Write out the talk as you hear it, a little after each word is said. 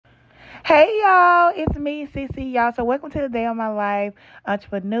Hey y'all, it's me, Cece, y'all. So welcome to the day of my life,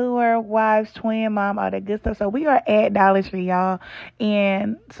 entrepreneur, wives, twin mom, all that good stuff. So we are at Dollar Tree, y'all.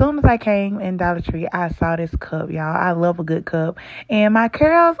 And as soon as I came in Dollar Tree, I saw this cup, y'all. I love a good cup. And my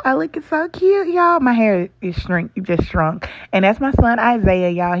curls are looking so cute, y'all. My hair is just shrunk. And that's my son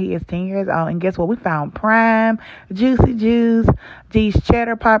Isaiah, y'all. He is 10 years old. And guess what? We found Prime, Juicy Juice, these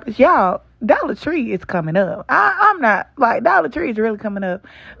cheddar poppers, y'all. Dollar Tree is coming up. I'm not like Dollar Tree is really coming up.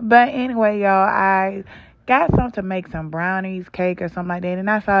 But anyway, y'all, I got some to make some brownies, cake, or something like that. And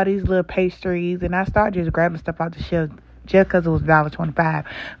I saw these little pastries, and I started just grabbing stuff off the shelf just because it was $1.25.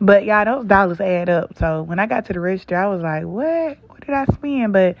 But y'all, those dollars add up. So when I got to the register, I was like, what? What did I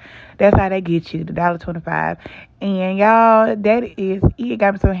spend? But that's how they get you, the $1.25. And y'all, that is it.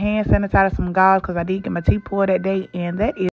 Got me some hand sanitizer, some gauze, because I did get my teeth pulled that day, and that is